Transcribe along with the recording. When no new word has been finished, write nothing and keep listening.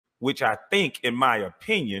which I think, in my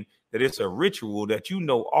opinion, that it's a ritual that you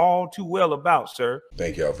know all too well about, sir.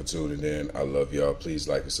 Thank y'all for tuning in. I love y'all. Please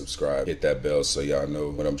like and subscribe. Hit that bell so y'all know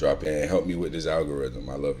when I'm dropping. And help me with this algorithm.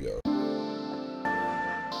 I love y'all.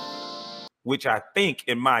 Which I think,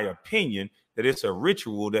 in my opinion, that it's a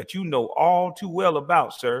ritual that you know all too well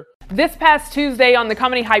about, sir. This past Tuesday on the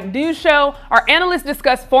Comedy Hype News Show, our analysts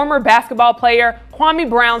discussed former basketball player Kwame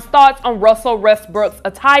Brown's thoughts on Russell Westbrook's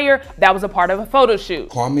attire that was a part of a photo shoot.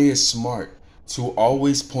 Kwame is smart to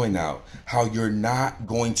always point out how you're not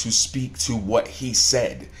going to speak to what he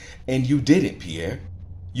said. And you didn't, Pierre.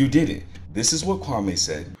 You didn't. This is what Kwame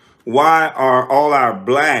said. Why are all our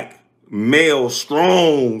black male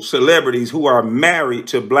strong celebrities who are married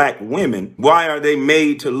to black women, why are they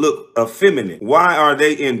made to look effeminate? Why are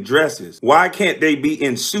they in dresses? Why can't they be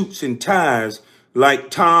in suits and ties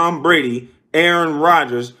like Tom Brady, Aaron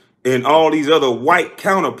Rodgers, and all these other white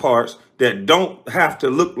counterparts that don't have to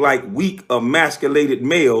look like weak, emasculated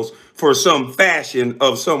males for some fashion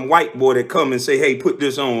of some white boy that come and say, hey, put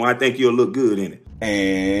this on, I think you'll look good in it.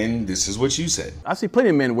 And this is what you said. I see plenty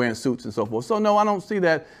of men wearing suits and so forth. So no, I don't see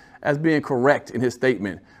that as being correct in his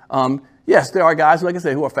statement. Yes, there are guys, like I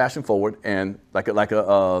said, who are fashion forward, and like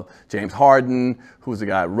a James Harden, who's the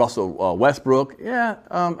guy, Russell Westbrook. Yeah,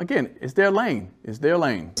 again, it's their lane. It's their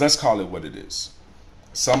lane. Let's call it what it is.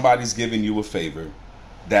 Somebody's giving you a favor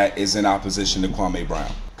that is in opposition to Kwame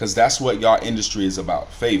Brown, because that's what y'all industry is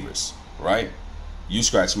about, favors, right? You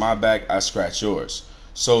scratch my back, I scratch yours.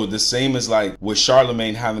 So the same as like with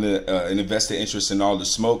Charlemagne having an invested interest in all the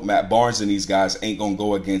smoke, Matt Barnes and these guys ain't gonna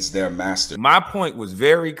go against their master. My point was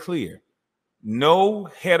very clear. No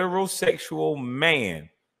heterosexual man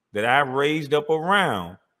that I raised up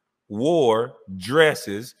around wore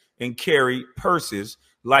dresses and carried purses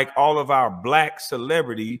like all of our black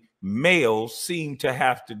celebrity males seem to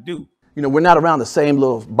have to do. You know, we're not around the same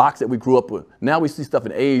little box that we grew up with. Now we see stuff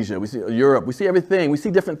in Asia, we see Europe, we see everything, we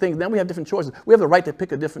see different things. Then we have different choices. We have the right to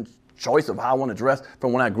pick a different choice of how I want to dress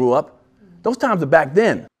from when I grew up. Those times are back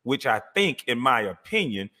then. Which I think, in my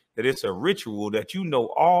opinion, that it's a ritual that you know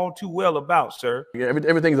all too well about, sir.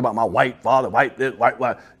 Everything's about my white father, white this, white.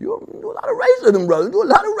 You do a lot of racism, brother. You do a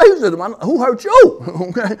lot of racism. Who hurt you?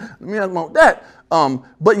 Okay, let me ask about that.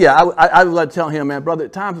 But yeah, I would like to tell him, man, brother,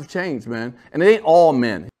 times have changed, man, and it ain't all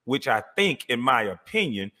men. Which I think, in my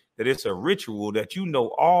opinion, that it's a ritual that you know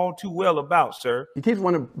all too well about, sir. He keeps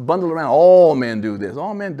wanting to bundle around, all men do this.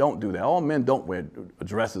 All men don't do that. All men don't wear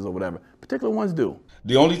dresses or whatever. Particular ones do.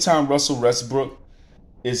 The only time Russell Westbrook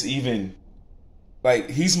is even, like,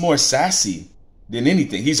 he's more sassy than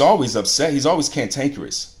anything. He's always upset. He's always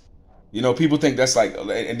cantankerous. You know, people think that's like,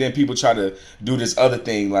 and then people try to do this other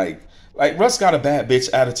thing. Like Russ got a bad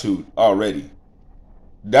bitch attitude already.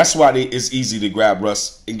 That's why it's easy to grab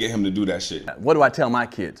Russ and get him to do that shit. What do I tell my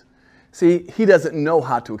kids? See, he doesn't know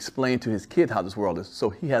how to explain to his kid how this world is,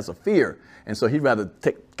 so he has a fear. And so he'd rather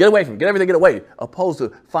get away from it, get everything, get away, opposed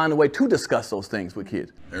to find a way to discuss those things with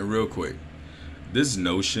kids. And real quick, this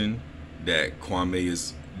notion that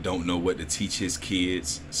Kwame don't know what to teach his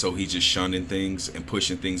kids, so he's just shunning things and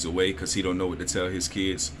pushing things away because he don't know what to tell his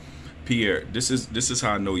kids. Pierre, this is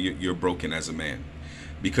how I know you're broken as a man.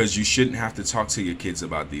 Because you shouldn't have to talk to your kids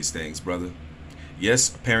about these things, brother.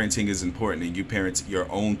 Yes, parenting is important, and you parent your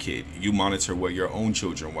own kid. You monitor what your own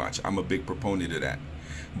children watch. I'm a big proponent of that.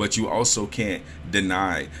 But you also can't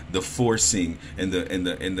deny the forcing and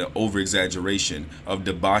the over-exaggeration of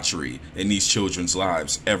debauchery in these children's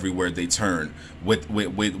lives everywhere they turn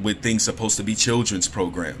with things supposed to be children's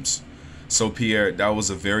programs. So Pierre, that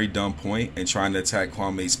was a very dumb point, and trying to attack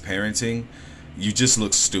Kwame's parenting, you just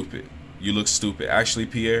look stupid. You look stupid. Actually,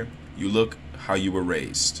 Pierre, you look how you were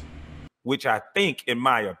raised. Which I think, in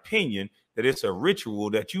my opinion, that it's a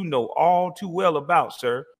ritual that you know all too well about,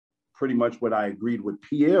 sir. Pretty much what I agreed with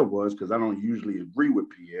Pierre was, because I don't usually agree with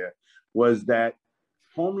Pierre, was that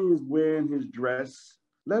homie is wearing his dress.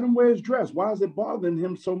 Let him wear his dress. Why is it bothering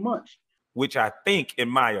him so much? Which I think, in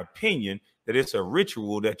my opinion, that it's a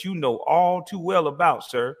ritual that you know all too well about,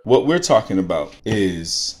 sir. What we're talking about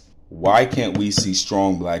is, why can't we see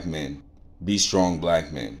strong black men be strong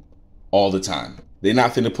black men all the time? They're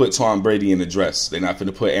not finna put Tom Brady in a dress. They're not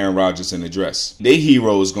finna put Aaron Rodgers in a dress. They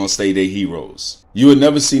heroes gonna stay they heroes. You would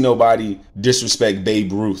never see nobody disrespect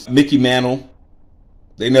Babe Ruth. Mickey Mantle,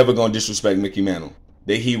 they never gonna disrespect Mickey Mantle.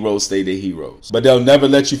 They heroes stay their heroes. But they'll never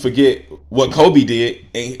let you forget what Kobe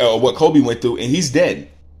did, or what Kobe went through, and he's dead.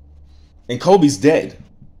 And Kobe's dead.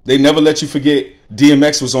 They never let you forget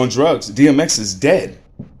DMX was on drugs. DMX is dead.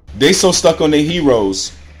 They so stuck on their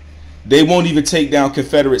heroes, they won't even take down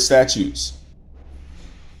Confederate statues.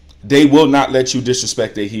 They will not let you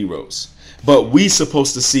disrespect their heroes. But we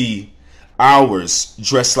supposed to see ours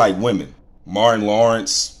dressed like women. Martin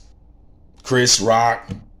Lawrence, Chris Rock,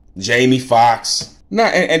 Jamie Foxx. Nah,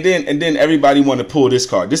 and then everybody want to pull this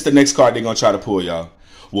card. This the next card they're gonna try to pull, y'all.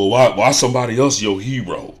 Well, why somebody else your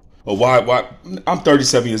hero? Or why? I'm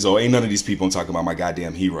 37 years old. Ain't none of these people talking about my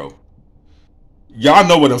goddamn hero. Y'all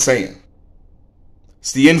know what I'm saying.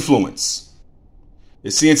 It's the influence.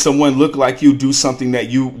 It's seeing someone look like you do something that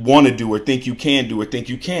you want to do or think you can do or think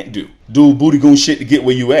you can't do. Do booty goon shit to get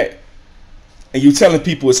where you at. And you telling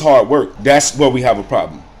people it's hard work. That's where we have a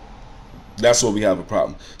problem. That's where we have a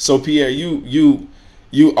problem. So Pierre, you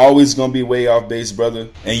always gonna be way off base, brother.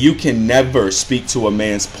 And you can never speak to a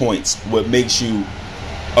man's points. What makes you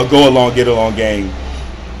a go along, get along gang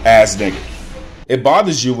ass nigga. It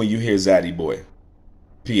bothers you when you hear Zaddy Boy,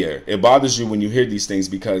 Pierre. It bothers you when you hear these things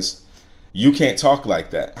because you can't talk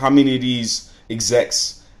like that. How many of these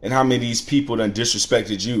execs and how many of these people done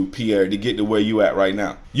disrespected you, Pierre, to get to where you at right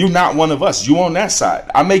now? You not one of us. You on that side.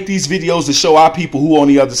 I make these videos to show our people who on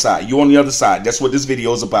the other side. You on the other side. That's what this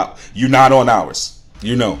video is about. You not on ours.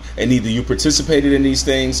 You know. And either you participated in these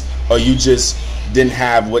things or you just didn't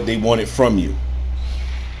have what they wanted from you.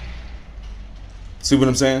 See what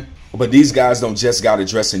I'm saying? But these guys don't just got to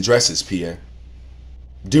dress in dresses, Pierre.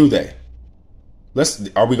 Do they?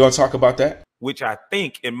 Are we going to talk about that? Which I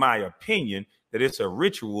think, in my opinion, that it's a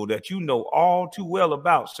ritual that you know all too well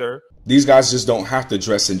about, sir. These guys just don't have to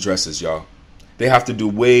dress in dresses, y'all. They have to do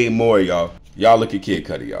way more, y'all. Y'all look at Kid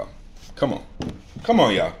Cudi, y'all. Come on. Come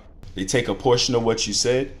on, y'all. They take a portion of what you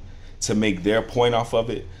said to make their point off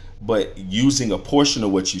of it, but using a portion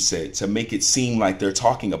of what you said to make it seem like they're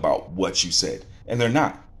talking about what you said. And they're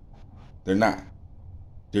not. They're not.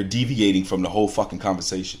 They're deviating from the whole fucking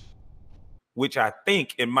conversation. Which I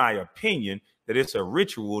think, in my opinion, that it's a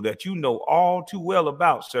ritual that you know all too well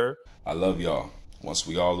about, sir. I love y'all. Once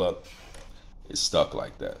we all up, it's stuck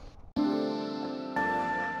like that.